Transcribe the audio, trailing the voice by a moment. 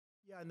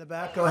Yeah, in the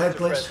back. Go ahead, Mr.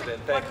 please.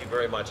 President, thank you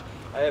very much.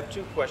 I have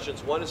two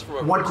questions. One is from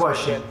a One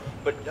question.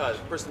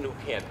 person who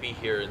can't be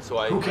here, and so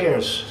I. Who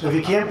cares? If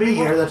you can't be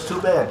here, that's too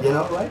bad, you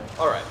know, right?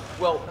 All right.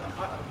 Well,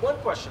 one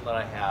question that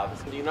I have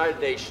is the United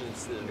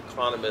Nations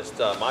economist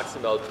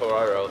Maximo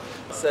Torero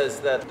says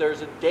that there's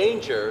a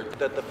danger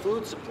that the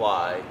food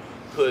supply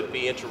could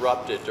be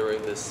interrupted during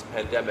this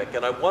pandemic,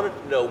 and I wanted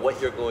to know what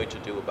you're going to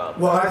do about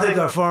that. Well, I think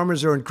our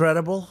farmers are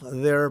incredible.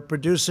 They're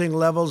producing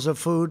levels of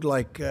food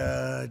like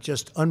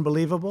just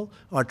unbelievable.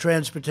 Our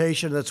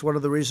transportation, that's one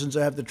of the reasons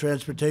I have the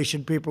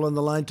transportation people on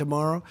the line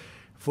tomorrow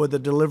for the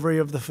delivery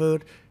of the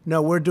food.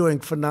 No, we're doing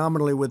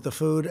phenomenally with the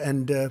food,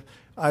 and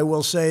I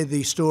will say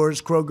the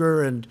stores,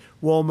 Kroger and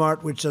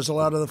Walmart, which does a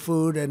lot of the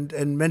food,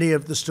 and many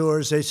of the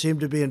stores, they seem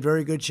to be in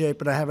very good shape,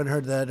 but I haven't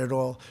heard that at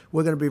all.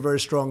 We're going to be very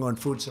strong on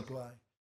food supply.